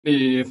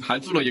你还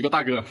住了一个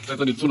大哥，在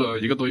这里住了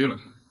1个多月了，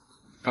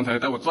刚才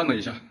带我转了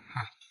一下，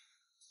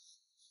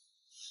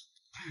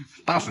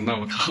大神呐！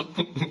我靠，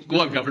锅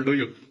碗瓢盆都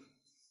有。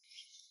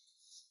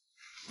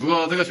不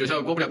过这个学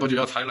校过不了多久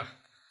要拆了。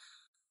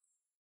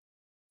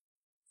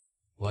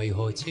为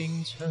何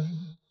青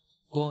春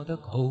过得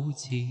好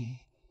似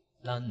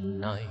烂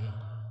泥？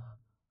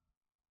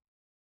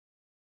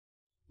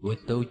活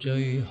到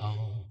最後，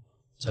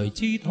才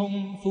知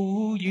痛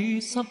苦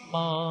與失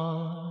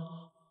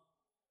敗。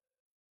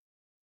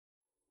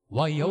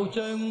唯有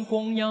將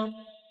光陰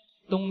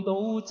凍倒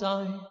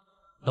債，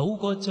渡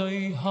過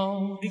最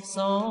後的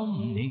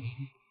3年。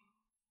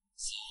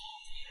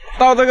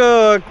到这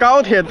个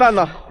高铁站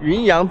了，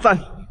云阳站。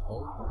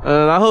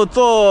然后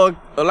坐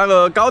那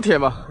个高铁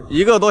嘛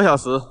，1个多小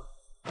时，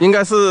应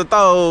该是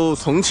到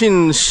重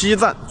庆西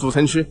站主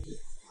城区，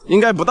应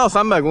该不到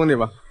300公里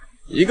吧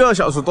，1个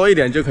小时多一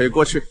点就可以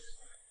过去。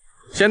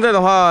现在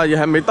的话也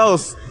还没到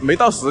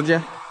时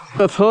间。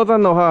这车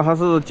站的话，它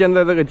是建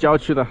在这个郊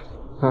区的，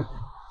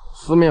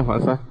四面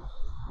环山。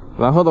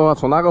然后的话，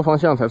从那个方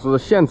向才是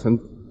县城。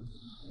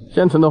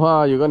县城的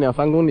话有个2、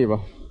3公里吧，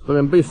这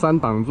边被山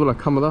挡住了，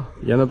看不到。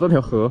沿着这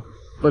条河、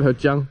这条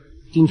江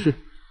进去。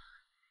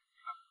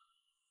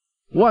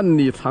万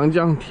里长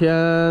江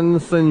天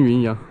生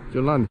云阳，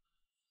就那里。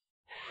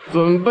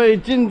准备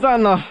进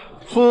站了，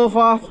出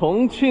发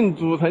重庆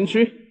主城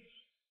区。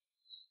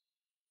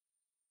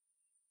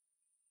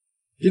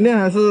今天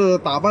还是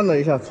打扮了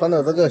一下，穿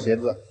的这个鞋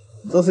子，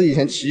这是以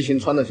前骑行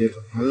穿的鞋子，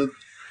还是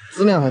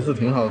质量还是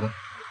挺好的。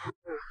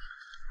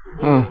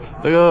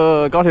这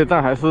个高铁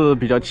站还是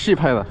比较气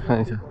派的，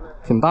看一下，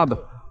挺大的，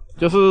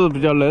就是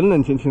比较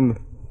冷清清的，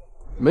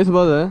没什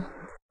么人。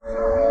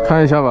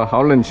看一下吧，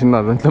好冷清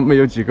了，人都没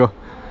有几个。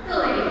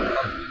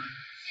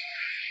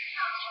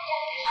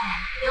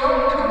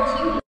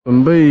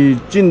准备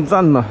进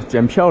站了，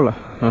检票了。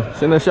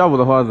现在下午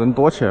的话人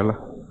多起来了。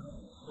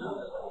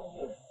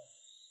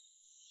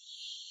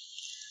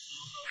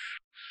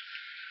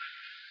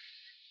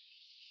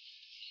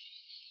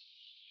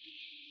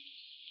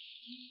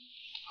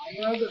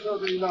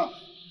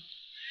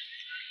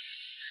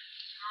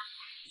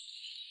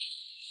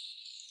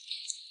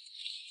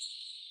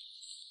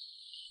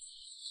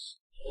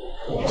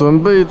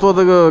准备坐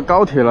这个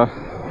高铁了，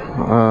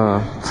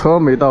车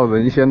没到，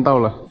人先到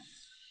了。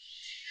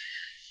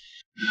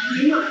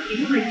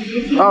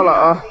到了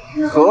啊，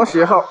和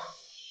谐号。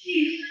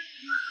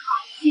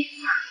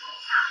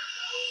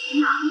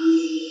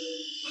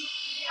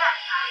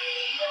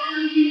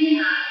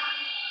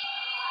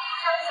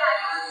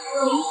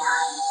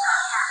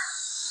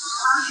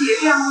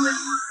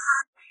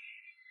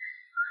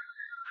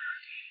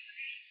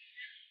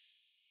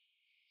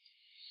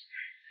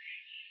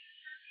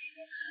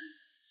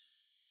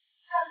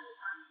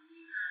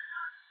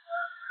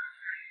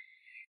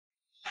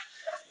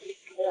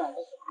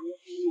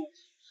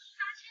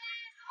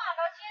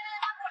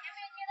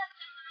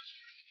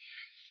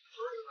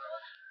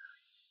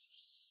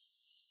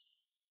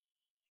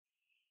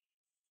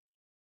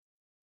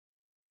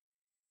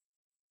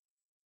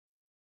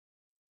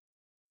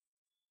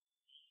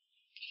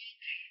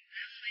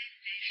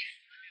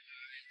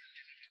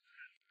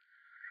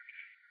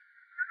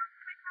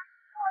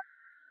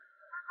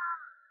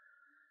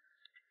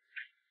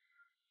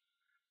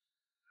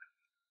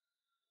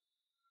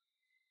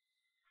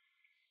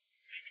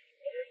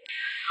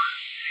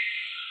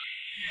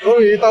终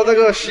于到这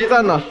个西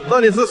站了，这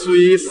里是属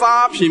于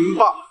沙坪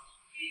坝。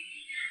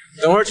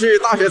等会儿去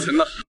大学城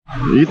了。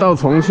一到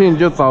重庆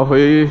就找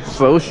回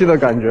熟悉的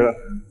感觉了。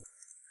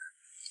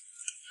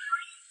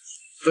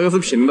这个是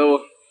平的哦，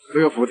这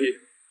个扶梯。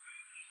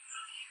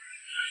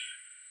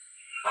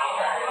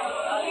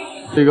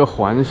这个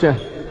环线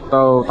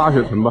到大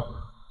学城吧，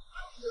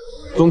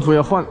中途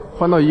要换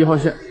到1号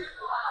线。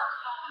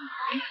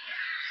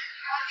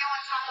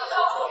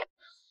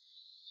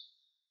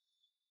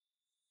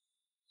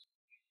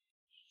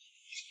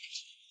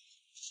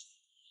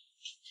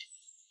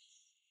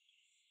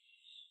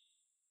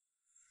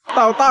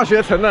到大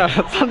学城了，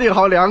这里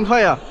好凉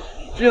快呀！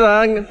居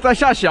然在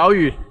下小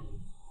雨，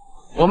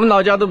我们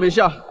老家都没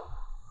下。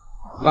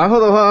然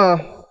后的话，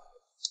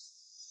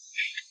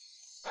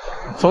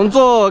从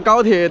坐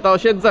高铁到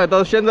现在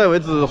为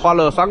止花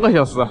了3个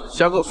小时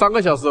，3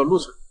个小时的路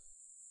程，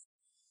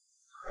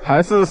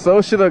还是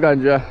熟悉的感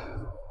觉。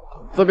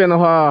这边的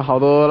话，好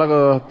多那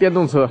个电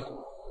动车，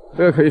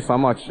这个可以扫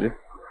码骑。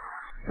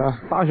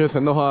大学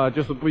城的话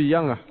就是不一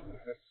样啊。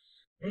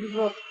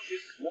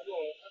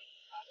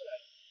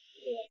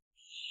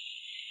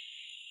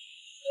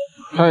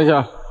看一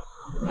下，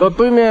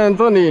对面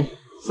这里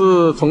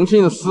是重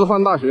庆师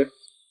范大学，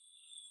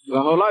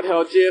然后那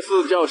条街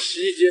是叫西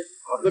街，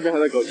这边还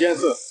在搞建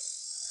设，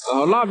然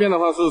后那边的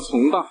话是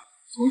重庆大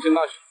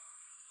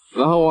学，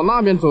然后往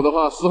那边走的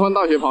话，师范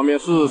大学旁边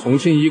是重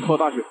庆医科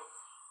大学。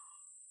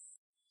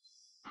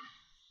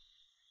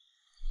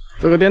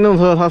这个电动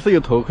车它是有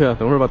头盔啊，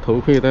等会儿把头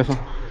盔戴上。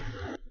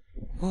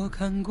我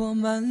看过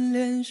满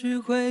脸是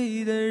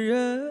灰的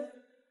人，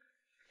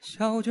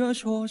笑着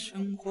说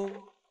生活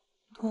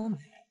多美，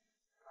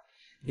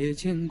也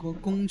见过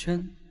功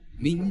成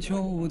名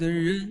就的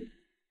人，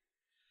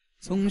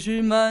总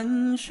是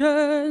满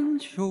身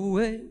臭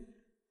味。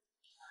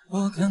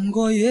我看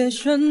过夜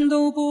深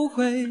都不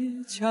回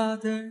家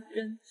的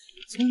人，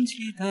总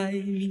期待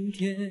明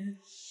天。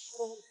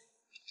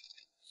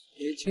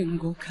也见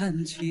过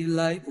看起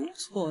来不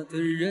错的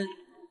人，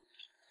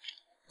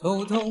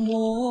偷偷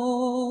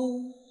抹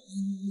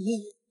眼泪。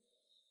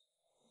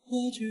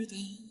我知道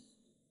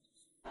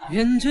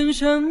认真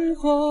生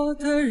活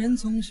的人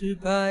总是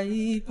百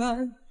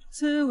般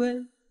滋味，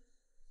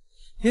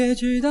也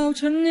知道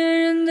成年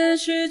人的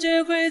世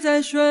界会在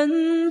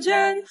瞬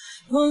间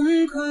崩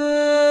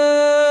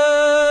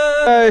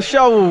溃。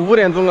下午5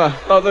点钟啊，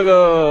到这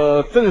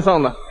个镇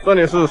上了，这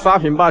里是沙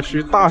坪坝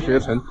区大学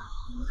城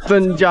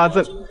曾家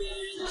镇，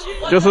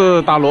就是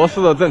打螺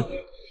丝的镇。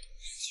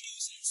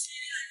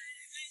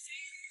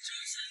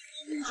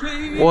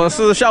我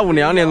是下午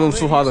2点钟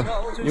出发的，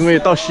因为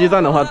到西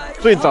站的话，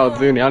最早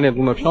只有2点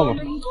钟的票嘛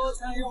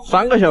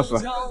，3个小时。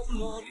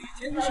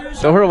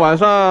等会儿晚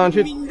上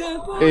去，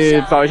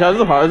找一下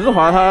日华，日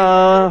华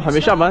他还没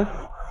下班，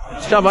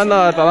下班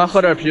了找他喝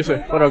点啤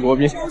水，喝点国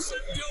宾。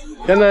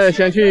现在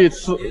先去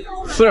吃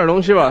点东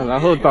西吧，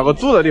然后找个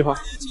住的地方。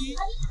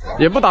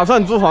也不打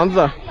算租房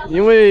子，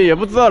因为也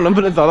不知道能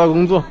不能找到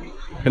工作，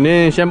肯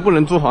定先不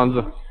能租房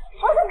子。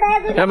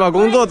先把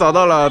工作找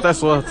到了再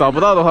说，找不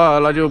到的话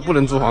那就不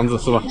能租房子，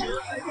是吧？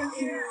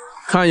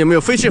看有没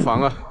有废弃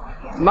房啊？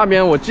那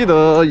边我记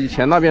得以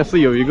前那边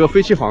是有一个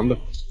废弃房的，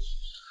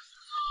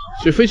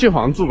去废弃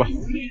房住吧。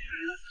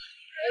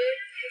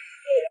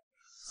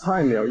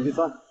菜鸟驿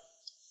站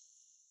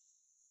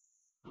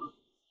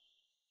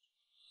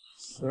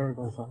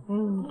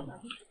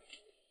，12.3。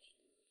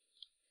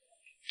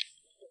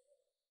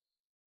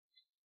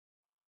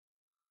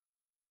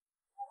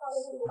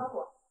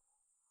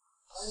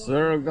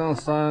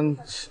12-3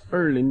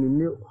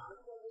 2006。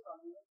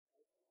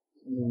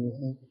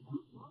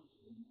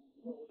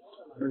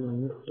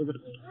2006这个。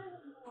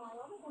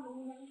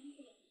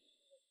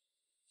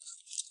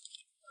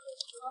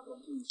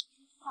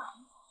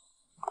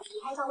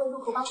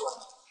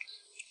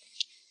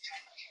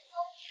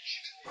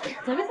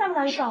这边找不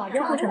到一个，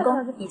任务成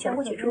功，已全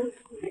部取出。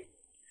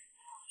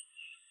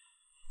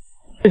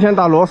以前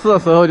打螺丝的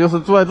时候就是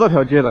住在这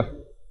条街的，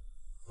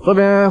这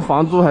边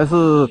房租还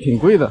是挺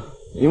贵的，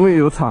因为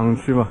有厂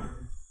区嘛。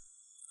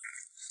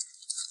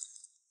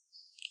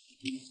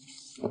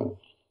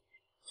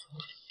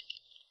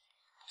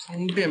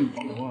充电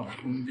宝啊，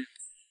充电。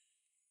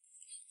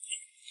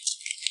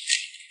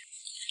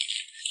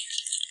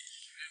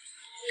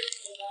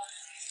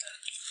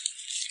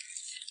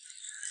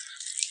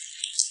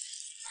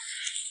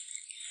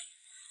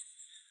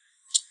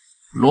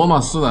罗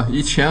马式的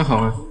1000毫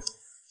安，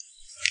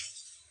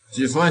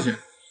几十块钱。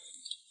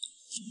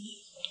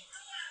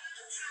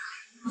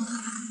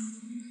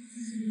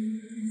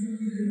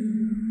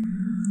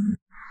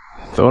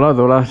走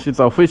了，去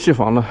找废弃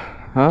房了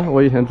啊！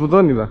我以前住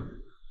这里的，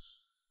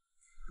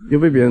又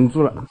被别人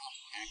住了。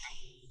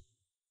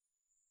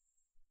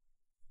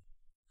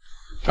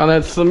刚才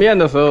吃面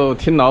的时候，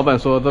听老板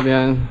说这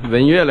边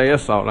人越来越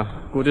少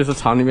了，估计是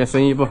厂里面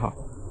生意不好。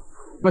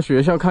那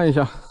学校看一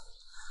下，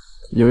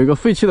有一个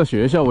废弃的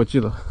学校，我记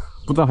得，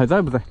不知道还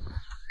在不在。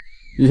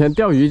以前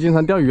钓鱼经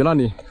常钓鱼那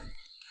里。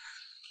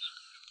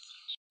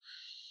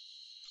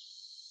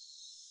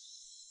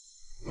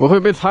不会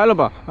被拆了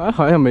吧？哎，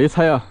好像没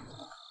拆啊。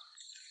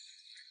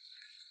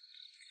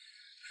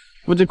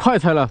估计快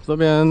拆了，这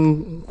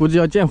边估计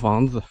要建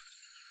房子。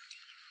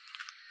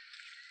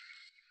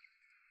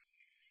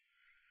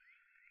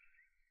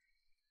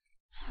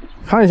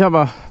看一下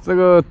吧，这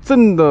个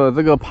镇的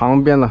这个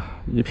旁边呢，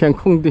一片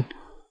空地，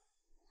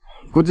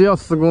估计要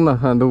施工了，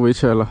看都围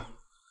起来了。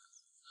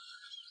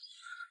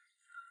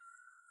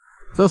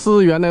这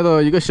是原来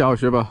的一个小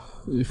学吧，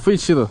废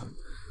弃的，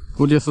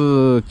估计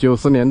是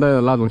90年代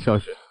的那种小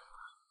学。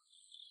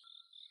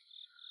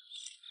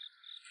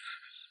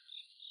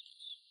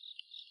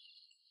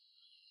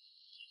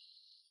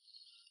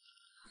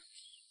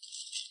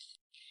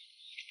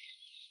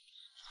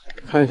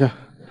看一下，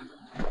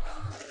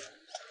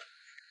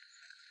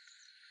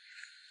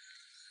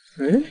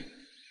哎，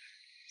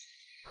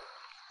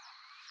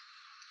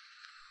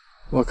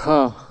我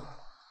靠，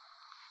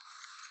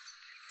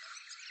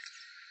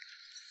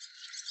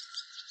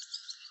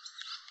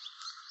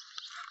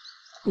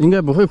应该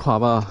不会垮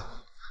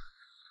吧？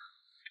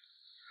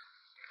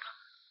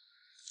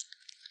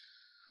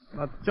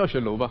那教学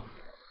楼吧，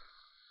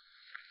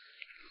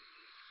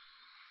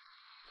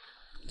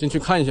进去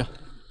看一下。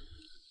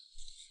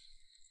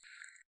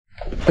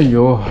哎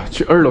呦，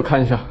去2楼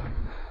看一下。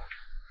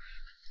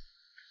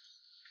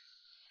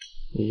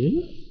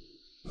咦，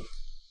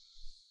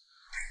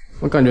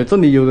我感觉这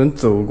里有人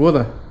走过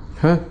的，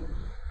看，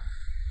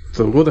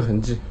走过的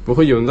痕迹，不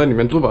会有人在里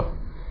面住吧？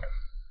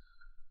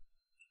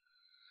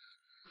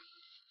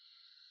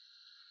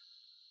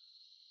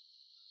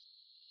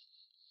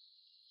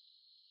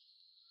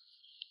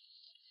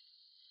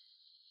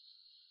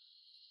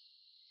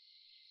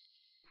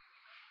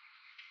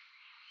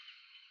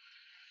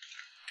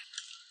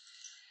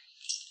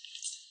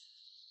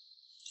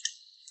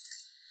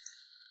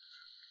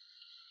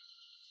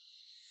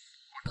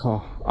靠，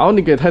奥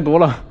利给太多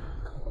了，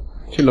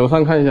去楼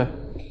上看一下。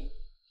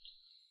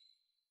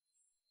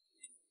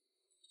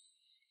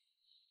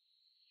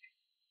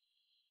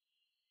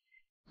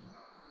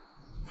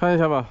看一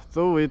下吧，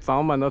周围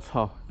长满了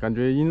草，感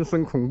觉阴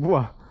森恐怖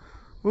啊！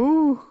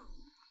哦，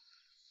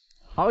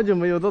好久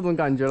没有这种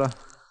感觉了。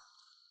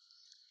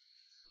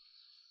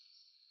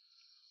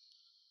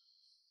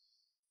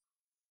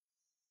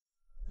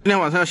今天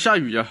晚上要下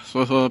雨呀，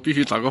所以说必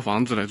须找个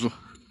房子来住。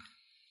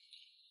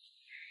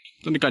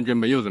这里感觉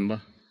没有人吧？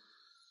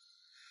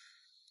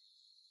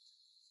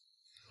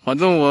反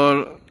正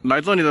我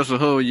来这里的时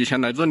候，以前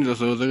来这里的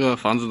时候，这个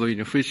房子都已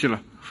经废弃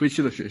了，废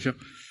弃的学校。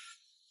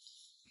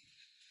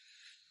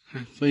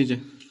看这一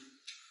间，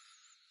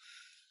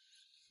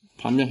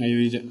旁边还有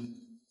一间。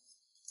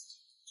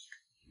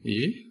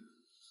咦？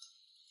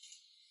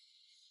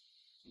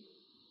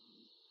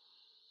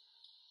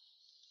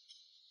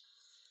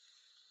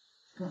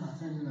干啥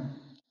在这呢？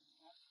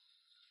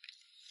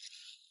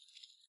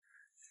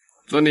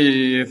这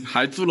里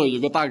还住了一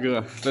个大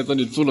哥，在这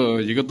里住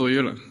了1个多月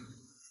了。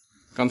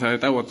刚才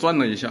带我转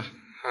了一下，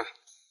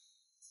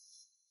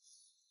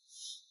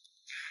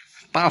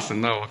大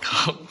神啊！我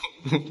靠，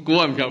锅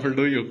碗瓢盆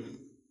都有。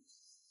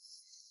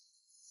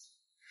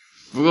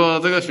不过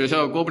这个学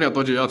校过不了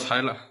多久要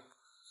拆了。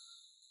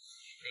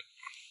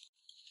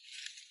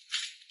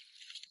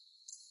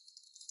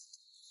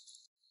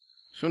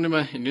兄弟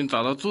们已经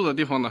找到住的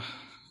地方了。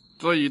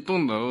这一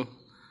栋楼，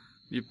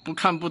你不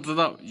看不知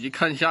道，一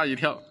看吓一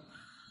跳。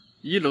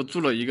1楼住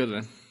了1个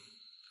人，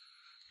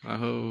然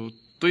后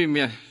对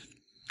面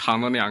躺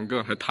了2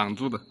个，还躺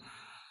住的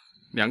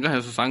，2个还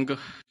是3个。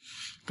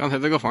刚才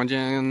这个房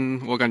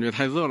间我感觉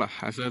太热了，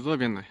还是在这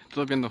边来。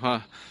这边的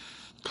话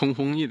通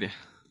风一点。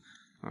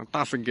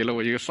大神给了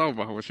我一个扫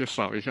把，我去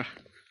扫一下。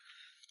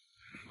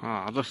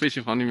这废弃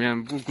房里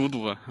面不孤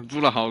独啊，住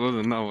了好多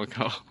人呢，我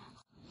靠！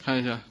看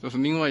一下，这是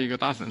另外一个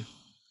大神，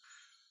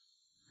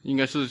应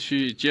该是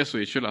去接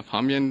水去了。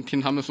旁边听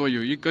他们说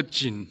有一个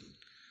井，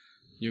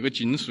有个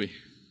井水。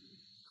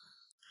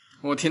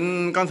我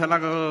听刚才那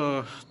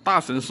个大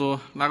神说，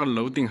那个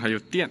楼顶还有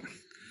电，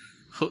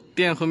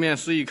电后面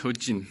是一口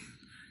井，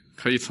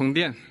可以充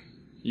电，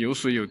有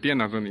水有电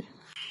了这里。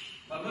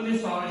把这里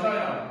扫一下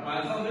呀，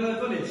晚上就在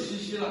这里栖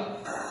息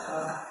了。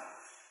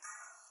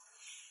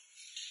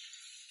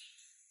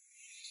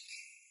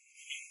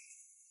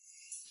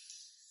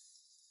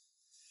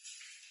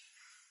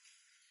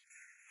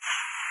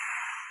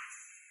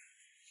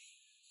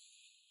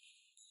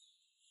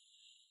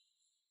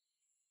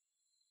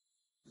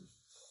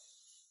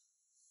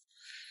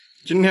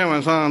今天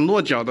晚上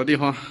落脚的地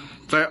方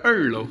在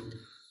2楼，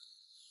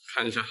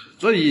看一下，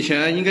这以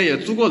前应该也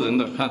住过人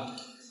的，看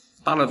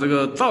搭了这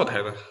个灶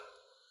台的，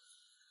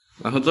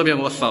然后这边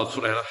我扫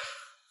出来了，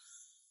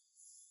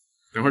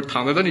等会儿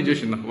躺在这里就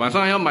行了。晚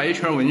上要买一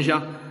圈蚊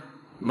香，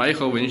买一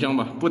盒蚊香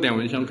吧，不点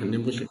蚊香肯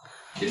定不行。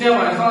今天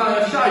晚上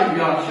要下雨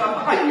啊，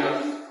下大雨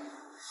啊，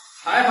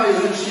还好有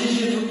个栖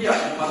息之地啊，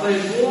把这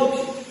一锅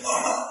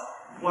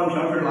碗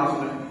瓢盆拿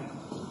出来，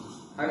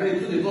还可以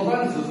自己做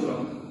饭吃是吧？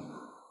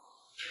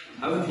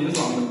还是挺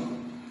爽的。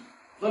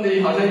这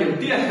里好像有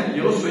电，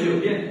有水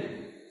有电。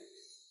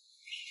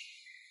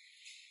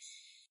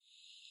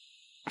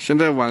现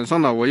在晚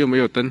上了，我又没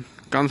有灯。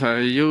刚才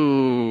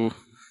又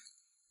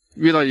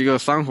遇到一个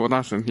山火大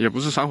神，也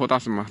不是山火大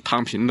神嘛，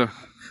躺平的，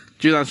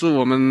居然是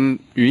我们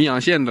云阳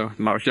县的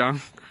老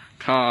乡。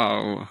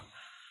靠！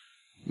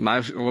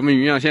我们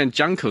云阳县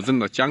江口镇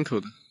的，江口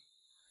的。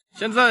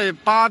现在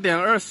8点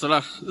20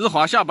了，日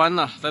华下班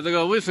了，在这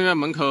个卫生院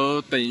门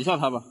口等一下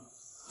他吧。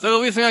这个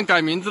卫生院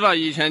改名字了，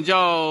以前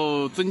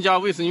叫增加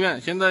卫生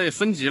院，现在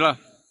升级了，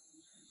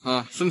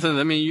升成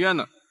人民医院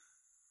了。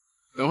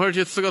等会儿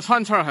去吃个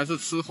串串还是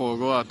吃火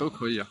锅啊，都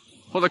可以啊，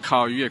或者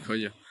烤鱼也可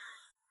以啊。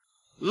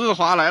日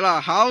华来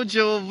了，好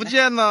久不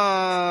见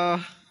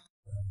了。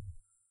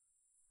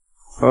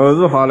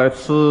日华来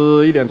吃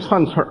一点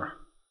串串。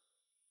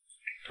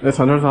那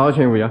串串是多少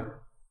钱一位啊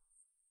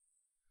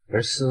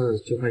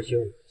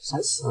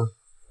29.9，30。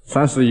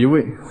30一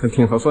位，还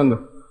挺合算的。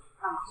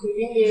随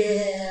便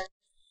点。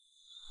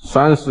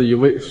30一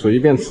位，随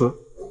便吃，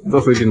这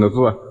谁顶得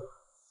住啊？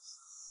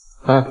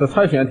这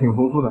菜品还挺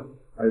丰富的，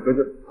还有这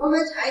个。我们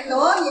菜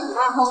多，你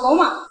拿好多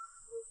嘛。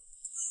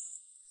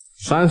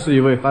30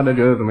一位，大家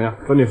觉得怎么样？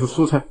这里是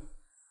素菜，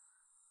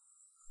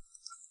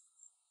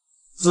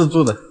自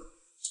助的。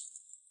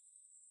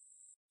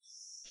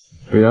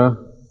对呀，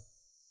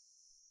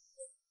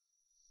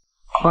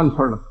串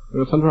串的，这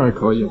个串串还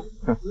可以，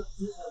看。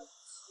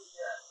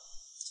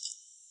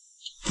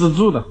自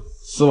助的，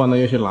吃完了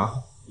有些辣，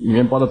里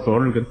面包的折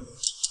耳根。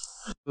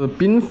是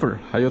冰粉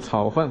还有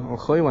炒饭，我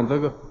喝一碗这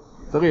个，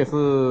这个也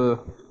是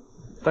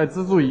带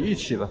自助一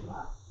起的，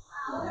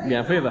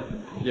免费的，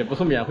也不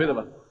是免费的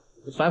吧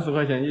，30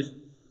块钱一起，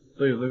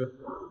都有这个。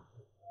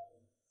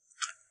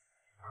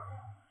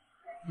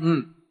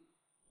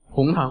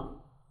红糖。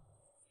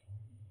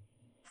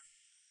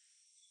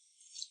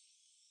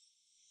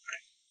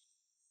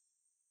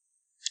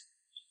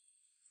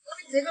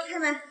这个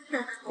看吗？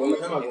我们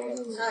看吧，要的。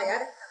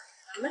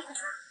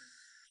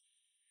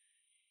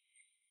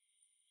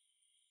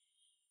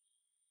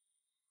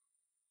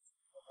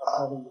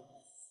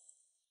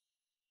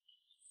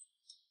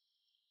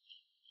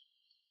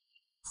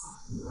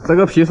这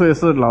个皮水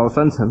是老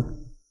三层，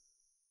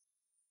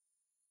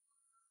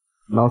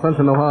老三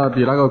层的话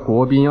比那个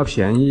国宾要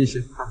便宜一些。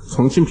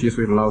重庆皮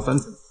水老三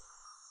层。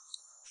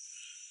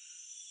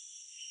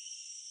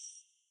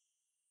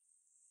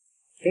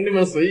兄弟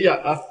们随意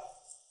啊！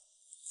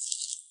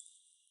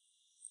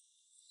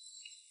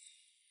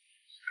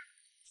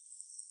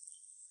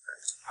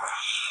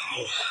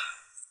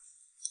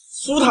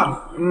舒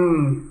坦，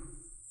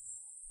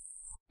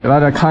给大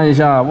家看一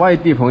下，外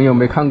地朋友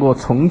没看过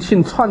重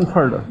庆串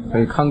串的，可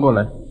以看过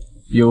来，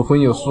有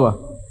荤有素啊。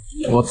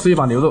我吃一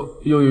把牛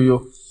肉，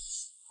哟，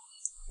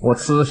我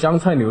吃香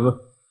菜牛肉，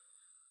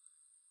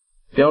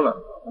掉了。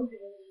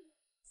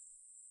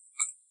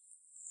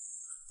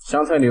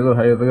香菜牛肉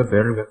还有这个折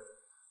耳根，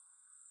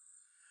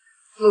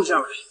弄下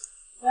来。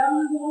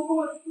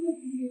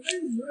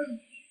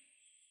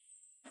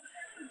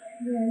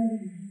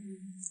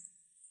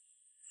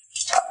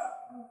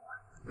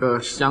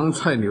香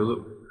菜牛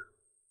肉，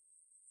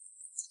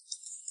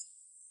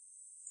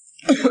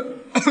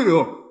哎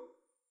呦，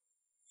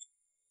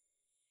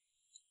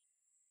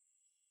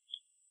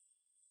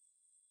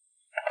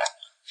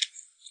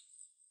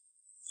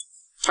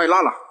太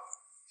辣了。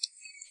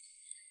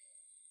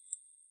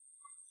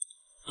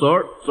折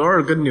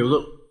耳根牛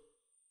肉，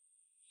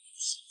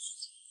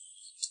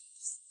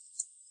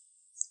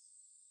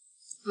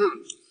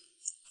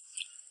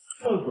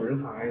这个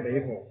人太厉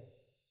害。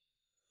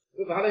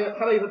他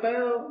那一直待了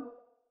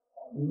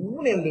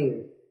5年多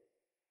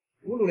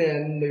，5、6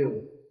年了哟。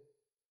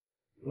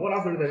我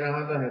那时候在那，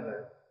他还在。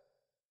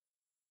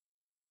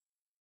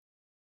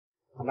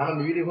那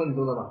个女的很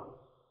多了吧？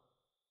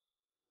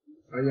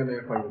哎呀，那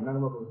怀孕了那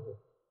么多，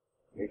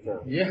没事，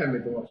也还没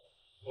多。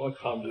我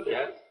靠，逆天！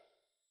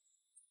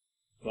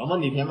那么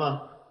逆天吗？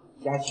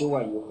假期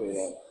完又回来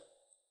了。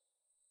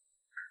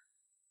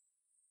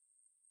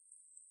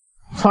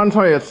串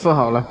串也吃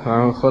好了，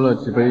然后喝了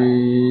几杯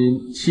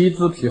7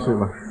支啤水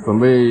吧，准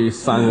备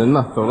散人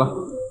了，走了，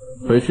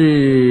回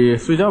去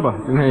睡觉吧。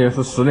今天也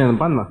是10点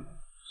半了。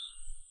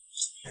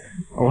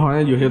我好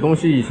像有些东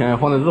西以前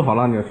放在日华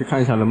那里，去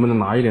看一下能不能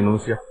拿一点东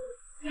西。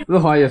日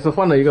华也是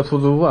换了一个出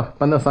租屋啊，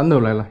搬到3楼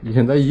来了，以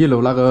前在1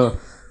楼那个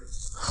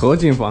合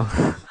景房。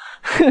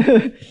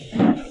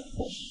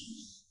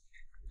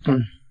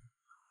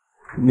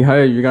你还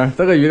有鱼竿，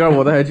这个鱼竿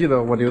我都还记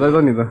得，我留在这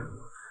里的，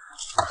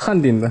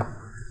焊顶的。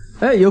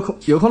哎，有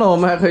空了，我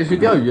们还可以去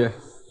钓鱼。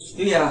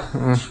对呀。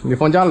你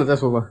放假了再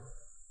说吧。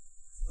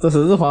这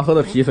是日华喝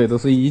的啤水，都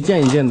是一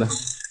件一件的，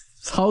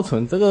超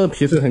纯。这个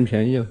啤水很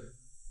便宜了，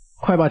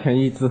快8钱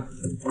1支，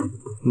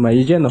买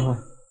一件的话，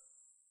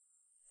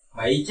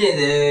买一件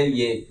的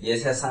也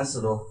才30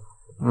多。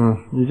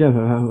一件才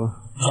30多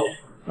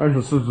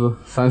，24支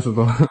30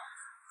多。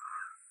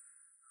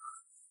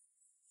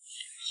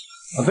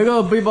这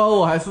个背包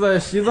我还是在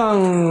西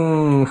藏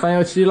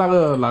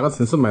317哪个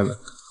城市买的。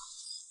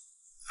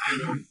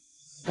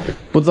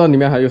不知道里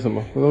面还有什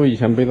么，这是我以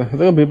前背的，这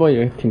个背包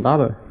也挺大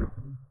的。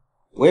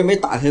我也没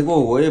打开过，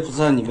我也不知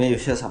道里面有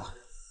些啥。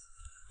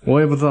我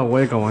也不知道，我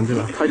也搞忘记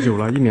了，太久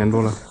了，1年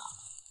多了。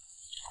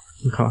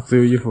你靠，只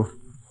有衣服，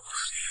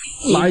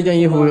拿一件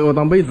衣服给我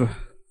当被子。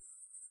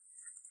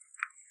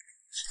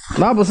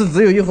那不是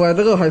只有衣服啊，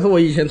这个还是我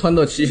以前穿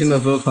的骑行的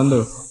时候穿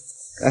的。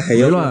哎，还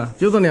有了，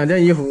就这2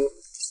件衣服。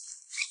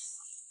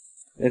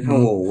来看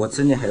我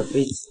这里还有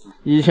被子。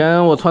以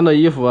前我穿的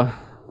衣服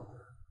啊。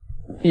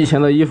以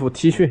前的衣服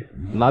T 恤，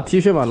拿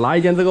T 恤吧，拿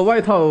一件这个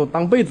外套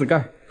当被子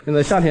盖。现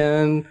在夏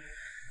天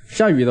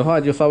下雨的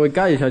话，就稍微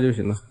盖一下就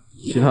行了，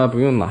其他不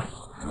用拿。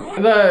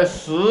现在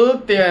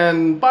10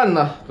点半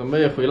了，准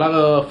备回那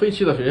个废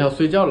弃的学校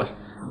睡觉了。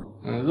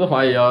日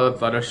华也要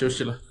早点休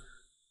息了。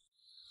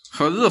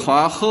和日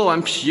华喝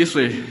完啤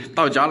水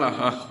到家了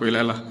啊，回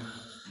来了。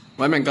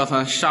外面高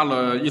山下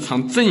了一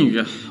场阵雨，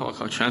我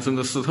靠，全身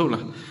都湿透了。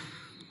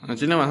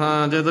今天晚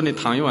上在这里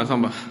躺一晚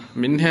上吧，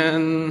明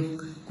天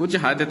估计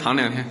还得躺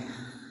2天。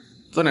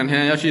这2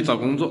天要去找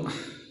工作，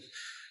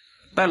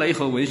带了一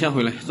盒蚊香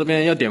回来，这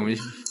边要点蚊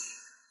香。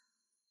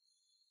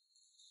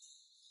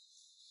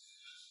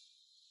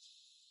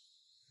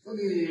这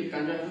里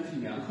感觉还是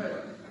挺凉快的，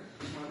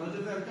晚上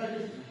就这样盖就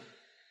行了。